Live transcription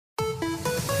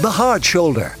The Hard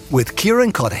Shoulder with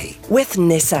Kieran Connolly with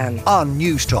Nissan on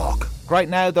News Talk. Right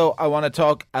now, though, I want to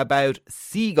talk about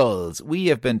Seagulls. We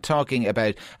have been talking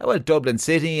about, Dublin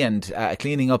City and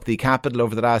cleaning up the capital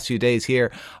over the last few days here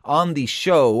on the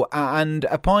show. And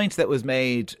a point that was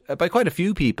made by quite a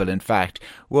few people, in fact,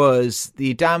 was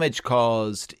the damage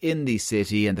caused in the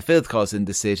city and the filth caused in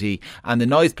the city and the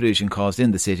noise pollution caused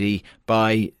in the city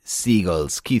by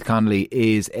seagulls. Keith Connolly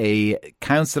is a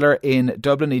councillor in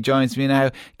Dublin. He joins me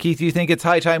now. Keith, do you think it's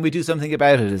high time we do something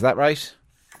about it? Is that right?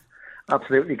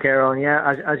 Absolutely, Kieran.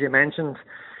 Yeah, as you mentioned,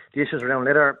 the issues around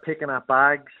litter, picking up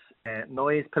bags,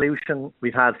 noise pollution.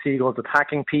 We've had seagulls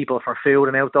attacking people for food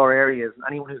in outdoor areas.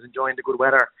 Anyone who's enjoying the good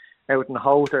weather out in the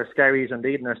Holt or Skerries,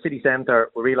 indeed in our city centre,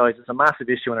 will realise it's a massive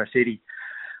issue in our city.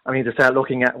 I mean, to start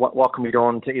looking at what can be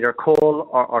done to either cull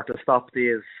or to stop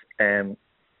these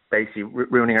basically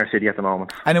ruining our city at the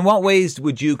moment. And in what ways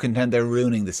would you contend they're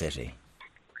ruining the city?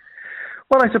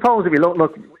 Well, I suppose if we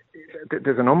look,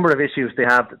 there's a number of issues they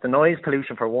have. The noise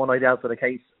pollution, for one, I dealt with a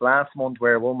case last month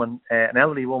where a woman, an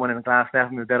elderly woman in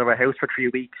Glasnevin, moved out of her house for 3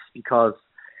 weeks because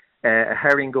a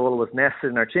herring gull was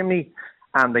nested in her chimney,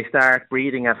 and they start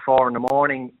breeding at 4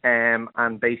 a.m,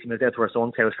 and basically moved out to her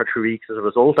son's house for 3 weeks as a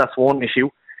result. That's one issue.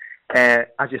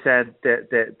 As you said,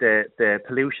 the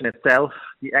pollution itself,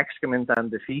 the excrement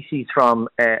and the faeces from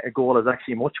a gull is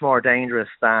actually much more dangerous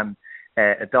than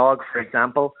a dog, for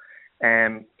example.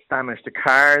 Damage to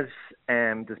cars.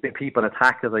 There's been people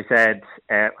attacked, as I said,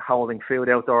 holding food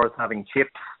outdoors, having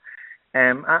chips.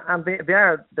 And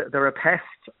they're a pest,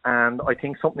 and I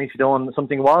think something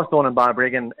was done in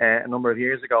Balbriggan a number of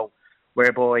years ago,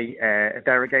 whereby a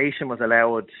derogation was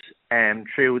allowed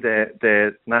through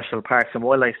the National Parks and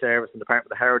Wildlife Service and the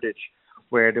Department of Heritage,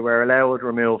 where they were allowed to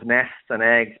remove nests and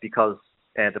eggs because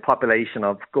the population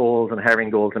of gulls and herring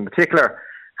gulls in particular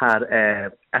had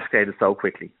escalated so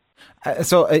quickly.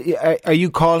 So are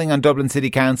you calling on Dublin City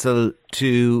Council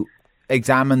to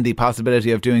examine the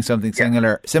possibility of doing something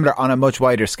similar on a much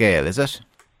wider scale, is it?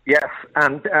 Yes,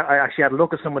 and I actually had a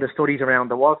look at some of the studies around.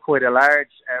 There was quite a large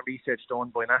research done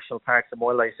by National Parks and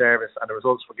Wildlife Service, and the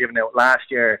results were given out last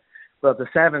year. But the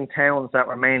 7 towns that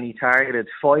were mainly targeted,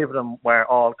 5 of them were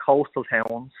all coastal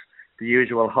towns, the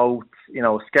usual Howth,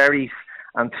 Skerries,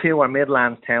 and 2 are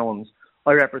Midlands towns.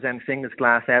 I represent Finglas,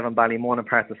 Glasnevin, Ballymun and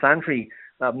parts of Santry.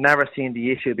 I've never seen the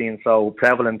issue being so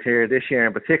prevalent here this year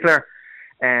in particular.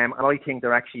 And I think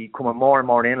they're actually coming more and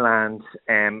more inland,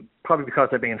 probably because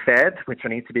they're being fed, which there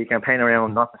needs to be a campaign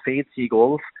around not to feed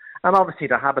seagulls. And obviously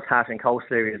the habitat in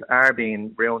coastal areas are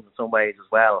being ruined in some ways as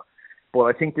well. But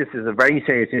I think this is a very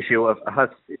serious issue of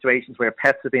situations where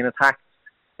pets are being attacked,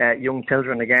 young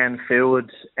children again,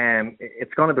 food.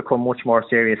 It's going to become much more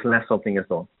serious unless something is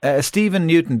done. Stephen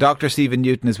Newton, Dr. Stephen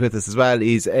Newton is with us as well.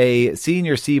 He's a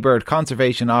senior seabird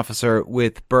conservation officer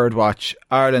with Birdwatch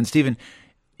Ireland. Stephen,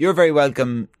 you're very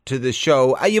welcome to the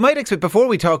show. You might expect, before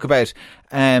we talk about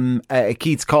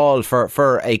Keith's call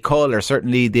for a cull, or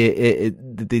certainly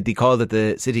the call that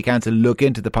the City Council look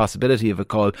into the possibility of a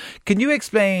cull, can you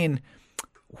explain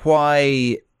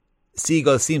why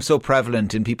seagulls seem so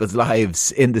prevalent in people's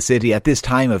lives in the city at this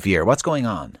time of year? What's going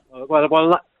on?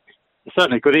 Well,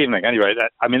 certainly good evening. Anyway,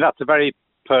 that's a very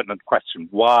pertinent question.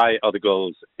 Why are the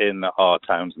gulls in our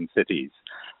towns and cities?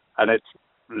 And it's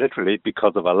literally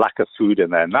because of a lack of food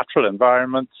in their natural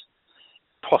environment,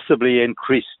 possibly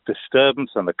increased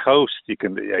disturbance on the coast. You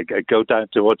can go down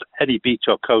towards any beach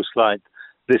or coastline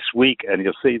this week and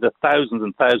you'll see the thousands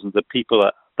and thousands of people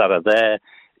that are there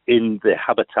in the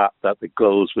habitat that the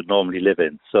gulls would normally live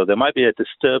in. So there might be a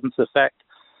disturbance effect.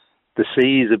 The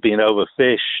seas have been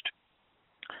overfished,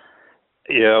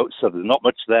 so there's not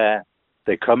much there.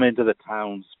 They come into the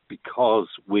towns because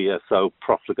we are so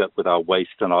profligate with our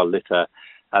waste and our litter,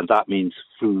 and that means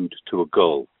food to a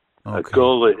gull. Okay. A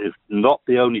gull is not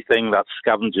the only thing that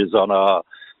scavenges on our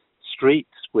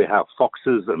streets. We have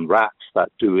foxes and rats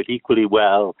that do it equally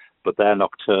well, but they're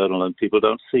nocturnal and people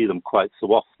don't see them quite so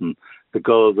often. The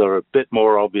gulls are a bit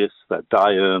more obvious, they're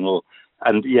diurnal.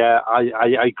 And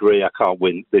I agree, I can't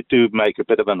win. They do make a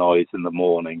bit of a noise in the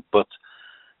morning, but,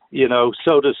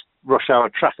 so does rush hour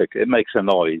traffic. It makes a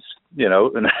noise,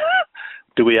 and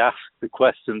do we ask the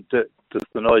question, does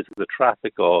the noise of the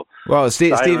traffic or... Well,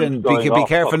 Stephen, be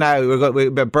careful now.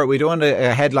 We don't want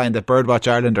a headline that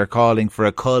Birdwatch Ireland are calling for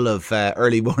a cull of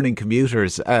early morning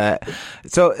commuters.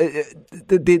 So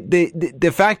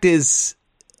the fact is,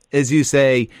 as you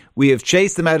say, we have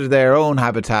chased them out of their own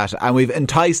habitat and we've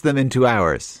enticed them into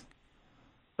ours.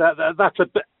 That's a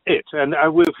bit it. And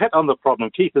we've hit on the problem.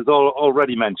 Keith has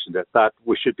already mentioned it, that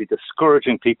we should be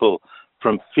discouraging people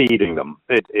from feeding them.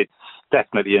 It's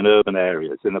definitely in urban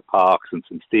areas, in the parks and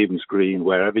St Stephen's Green,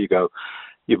 wherever you go,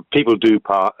 people do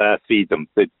feed them.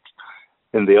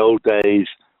 In the old days,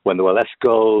 when there were less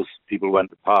gulls, people went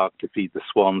to the park to feed the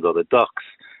swans or the ducks.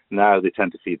 Now they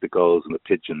tend to feed the gulls and the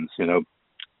pigeons,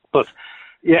 But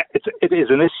yeah, it is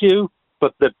an issue.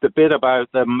 But the bit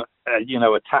about them,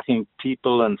 attacking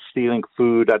people and stealing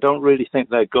food, I don't really think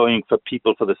they're going for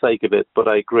people for the sake of it. But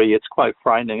I agree, it's quite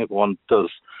frightening if one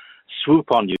does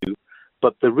swoop on you.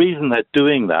 But the reason they're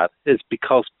doing that is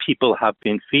because people have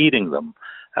been feeding them.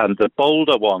 And the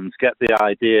bolder ones get the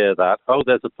idea that,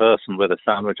 there's a person with a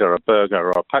sandwich or a burger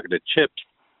or a packet of chips,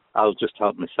 I'll just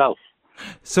help myself.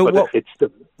 So it's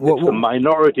the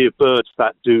minority of birds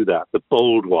that do that, the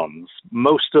bold ones.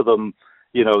 Most of them,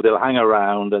 they'll hang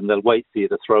around and they'll wait for you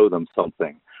to throw them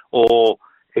something. Or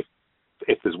if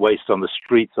there's waste on the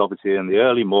streets, obviously in the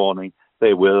early morning,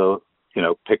 they will,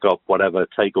 pick up whatever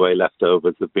takeaway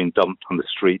leftovers have been dumped on the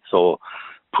streets or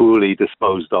poorly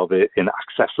disposed of it in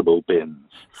accessible bins.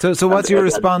 So what's your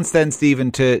response then,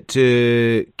 Stephen,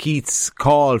 to Keith's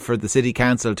call for the City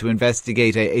Council to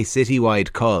investigate a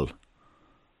citywide cull?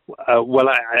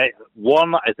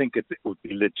 I think it would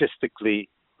be logistically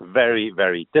very,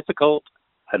 very difficult.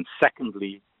 And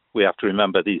secondly, we have to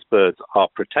remember these birds are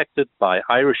protected by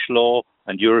Irish law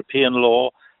and European law.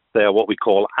 They are what we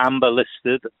call amber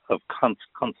listed of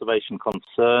conservation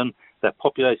concern. Their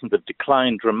populations have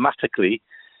declined dramatically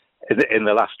in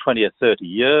the last 20 or 30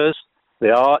 years. They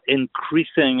are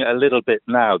increasing a little bit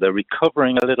now. They're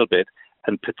recovering a little bit,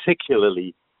 and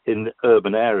particularly in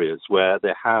urban areas where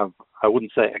they have, I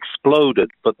wouldn't say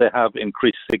exploded, but they have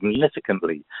increased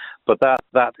significantly. But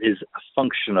that is a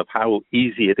function of how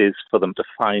easy it is for them to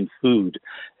find food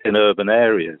in urban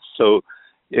areas. So,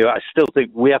 I still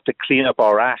think we have to clean up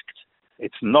our act.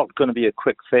 It's not going to be a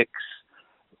quick fix.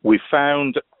 We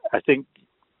found, I think,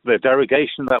 the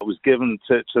derogation that was given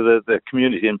to the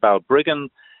community in Balbriggan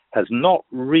has not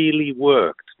really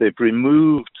worked. They've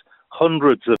removed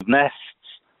hundreds of nests,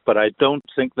 but I don't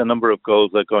think the number of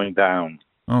gulls are going down.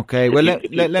 Okay, well,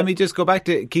 let me just go back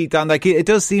to Keith on that. It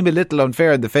does seem a little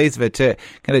unfair in the face of it to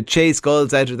kind of chase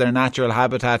gulls out of their natural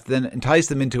habitat, then entice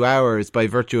them into ours by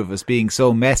virtue of us being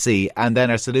so messy, and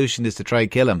then our solution is to try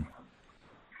kill them.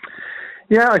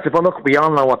 Yeah, I suppose, look, we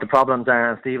all know what the problems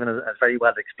are, and Stephen has very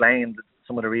well explained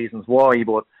some of the reasons why,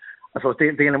 but I suppose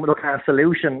dealing with a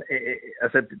solution, I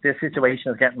said this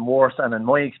situation is getting worse, and in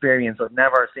my experience, I've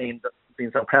never seen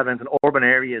been so prevalent in urban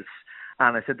areas.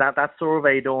 And I said that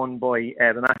survey done by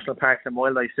the National Parks and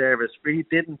Wildlife Service really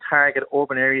didn't target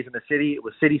urban areas in the city. It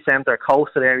was city centre,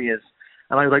 coastal areas.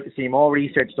 And I would like to see more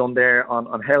research done there on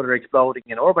how they're exploding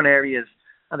in urban areas.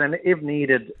 And then if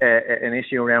needed, an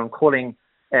issue around culling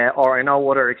or I know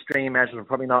other extreme measures are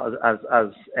probably not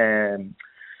as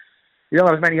you don't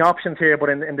have as many options here, but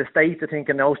in the States, I think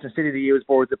in Ocean City they use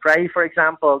birds of prey, for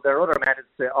example. There are other methods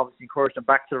to obviously encourage them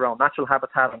back to their own natural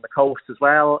habitat on the coast as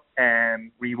well,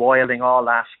 rewilding, all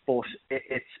that. But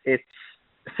it's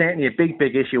certainly a big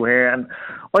issue here. And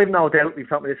I've no doubt we've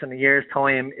talked about this in a year's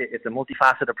time. It's a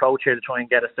multifaceted approach here to try and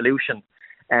get a solution.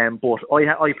 But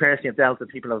I personally have dealt with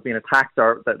people who have been attacked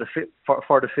or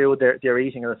for the food they're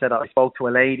eating. As I said, I spoke to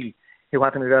a lady who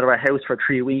had to move out of her house for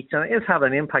 3 weeks, and it is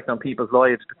having an impact on people's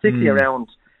lives, particularly around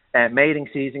mating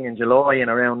season in July and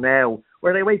around now,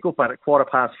 where they wake up at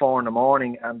 4:15 in the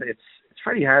morning, and it's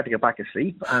very hard to get back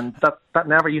asleep. And that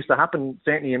never used to happen,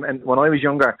 certainly. And when I was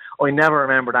younger, I never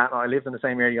remember that. I lived in the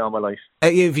same area all my life.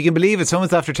 If you can believe it,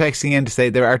 someone's after texting in to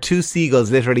say there are 2 seagulls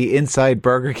literally inside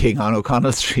Burger King on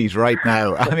O'Connell Street right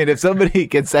now. I mean, if somebody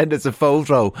can send us a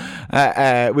photo,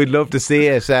 we'd love to see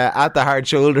it. At the Hard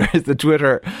Shoulder is the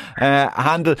Twitter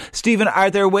handle. Stephen,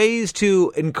 are there ways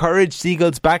to encourage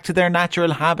seagulls back to their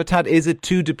natural habitat? Is it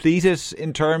too depleted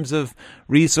in terms of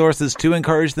resources to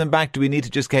encourage them back? Do we need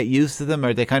to just get used to them?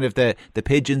 Are they kind of the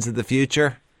pigeons of the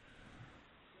future?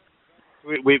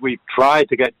 We tried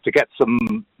to get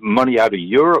some money out of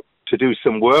Europe to do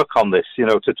some work on this,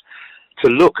 to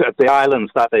look at the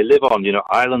islands that they live on,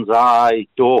 Islands Eye,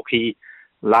 Dorky,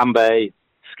 Lambay,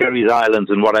 Skerries Islands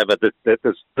and whatever.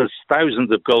 There's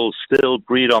thousands of gulls still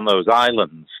breed on those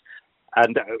islands.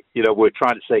 And, we're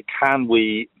trying to say, can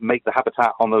we make the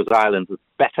habitat on those islands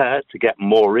better to get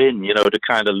more in, to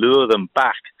kind of lure them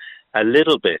back a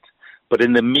little bit. But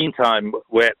in the meantime,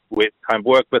 I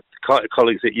work with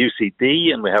colleagues at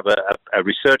UCD, and we have a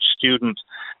research student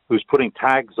who's putting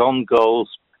tags on gulls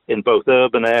in both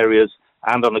urban areas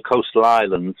and on the coastal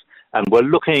islands. And we're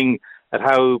looking at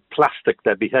how plastic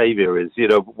their behaviour is. Do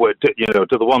the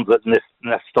ones that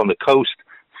nest on the coast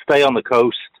stay on the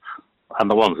coast, and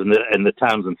the ones in the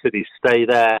towns and cities stay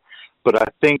there. But I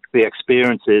think the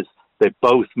experience is they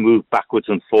both move backwards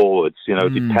and forwards,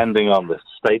 depending on the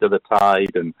state of the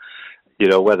tide and,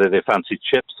 whether they fancy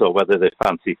chips or whether they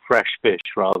fancy fresh fish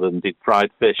rather than deep fried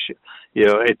fish.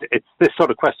 It's this sort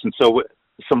of question. So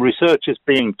some research is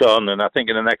being done, and I think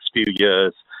in the next few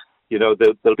years,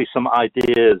 there'll be some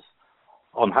ideas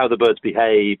on how the birds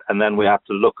behave, and then we have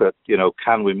to look at,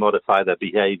 can we modify their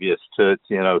behaviors to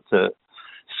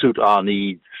suit our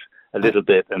needs a little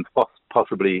bit and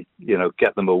possibly,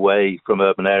 get them away from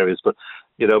urban areas. But,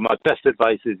 my best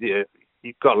advice is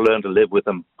you've got to learn to live with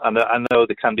them. And I know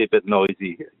they can be a bit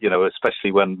noisy,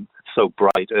 especially when it's so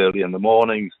bright early in the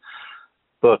mornings,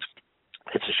 but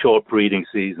it's a short breeding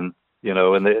season,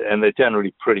 and they're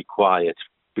generally pretty quiet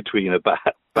between about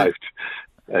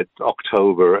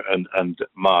October and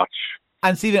March.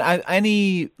 And Stephen,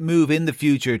 any move in the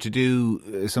future to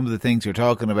do some of the things you're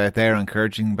talking about there,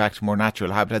 encouraging back to more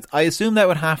natural habitats, I assume that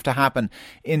would have to happen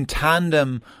in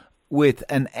tandem with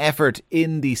an effort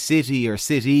in the city or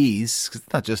cities, because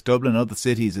it's not just Dublin, other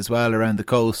cities as well around the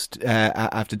coast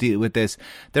have to deal with this.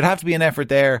 There'd have to be an effort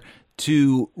there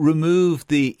to remove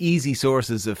the easy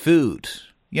sources of food.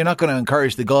 You're not going to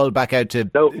encourage the gull back out to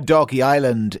Dalkey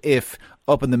Island if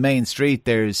up in the main street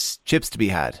there's chips to be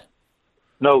had.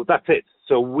 No, that's it.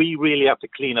 So we really have to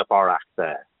clean up our act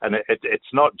there. And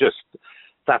it's not just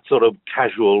that sort of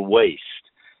casual waste.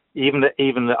 Even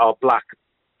our black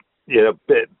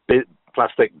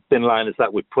plastic bin liners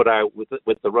that we put out with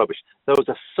the rubbish, those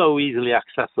are so easily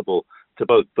accessible to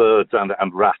both birds and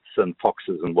rats and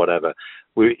foxes and whatever.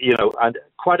 And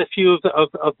quite a few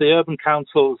of the urban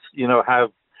councils,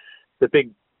 have the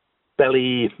big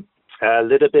belly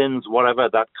litter bins, whatever,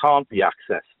 that can't be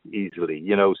accessed easily,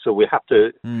 so we have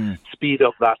to speed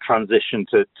up that transition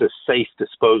to safe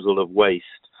disposal of waste,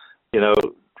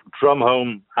 drum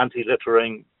home,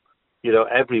 anti-littering,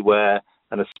 everywhere,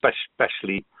 and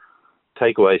especially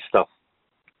takeaway stuff,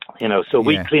 so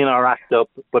we clean our act up,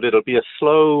 but it'll be a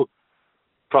slow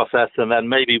process, and then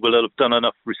maybe we'll have done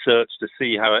enough research to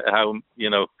see how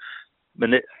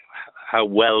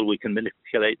well we can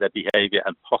manipulate their behaviour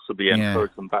and possibly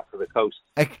encourage them back to the coast.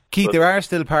 Keith, there are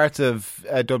still parts of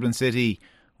Dublin City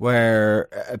where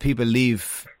people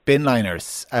leave bin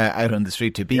liners out on the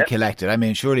street to be collected. I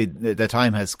mean, surely the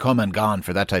time has come and gone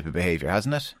for that type of behaviour,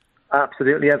 hasn't it?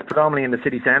 Absolutely, yes. Predominantly in the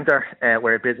city centre,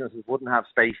 where businesses wouldn't have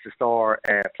space to store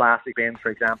plastic bins, for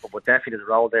example, but definitely there's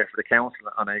a role there for the council,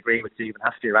 and I agree with Stephen, it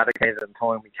has to be eradicated in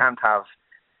time. We can't have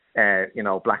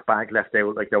black bag left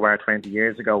out like there were 20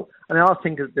 years ago. And I also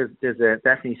think there's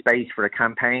definitely space for a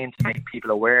campaign to make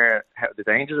people aware of the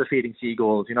dangers of feeding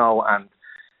seagulls, and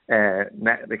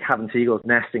like having seagulls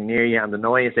nesting near you and the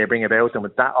noise they bring about them.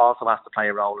 But that also has to play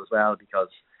a role as well, because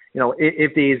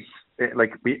if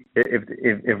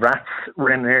rats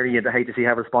were in an area, the HSE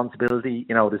have responsibility.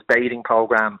 This baiting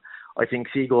program. I think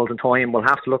seagulls in time will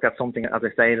have to look at something, as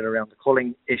I stated, around the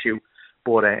culling issue.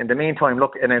 But in the meantime,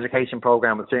 look, an education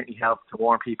programme will certainly help to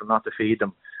warn people not to feed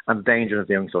them and the danger of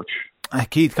doing such.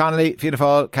 Keith Connolly, Fianna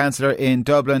Fáil councillor in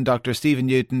Dublin. Dr. Stephen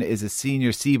Newton is a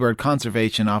senior seabird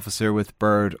conservation officer with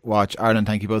Birdwatch Ireland.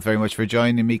 Thank you both very much for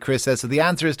joining me. Chris says, so the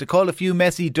answer is to cull a few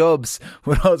messy dubs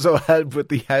would also help with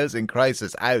the housing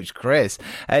crisis. Ouch, Chris.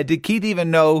 Did Keith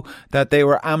even know that they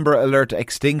were amber alert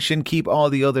extinction? Keep all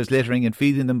the others littering and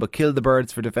feeding them, but kill the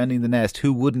birds for defending the nest.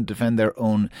 Who wouldn't defend their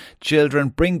own children?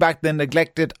 Bring back the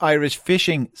neglected Irish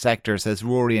fishing sector, says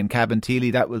Rory in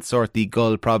Cabinteely. That will sort the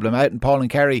gull problem out. And Paul and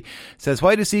Kerry says,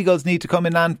 why do seagulls need to come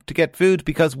inland to get food?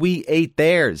 Because we ate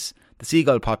theirs. The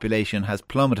seagull population has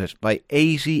plummeted by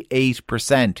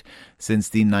 88% since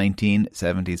the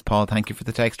 1970s. Paul, thank you for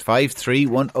the text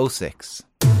 53106.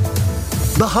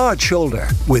 The Hard Shoulder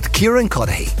with Kieran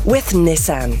Connolly. With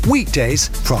Nissan. Weekdays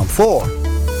from 4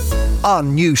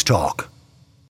 on News Talk.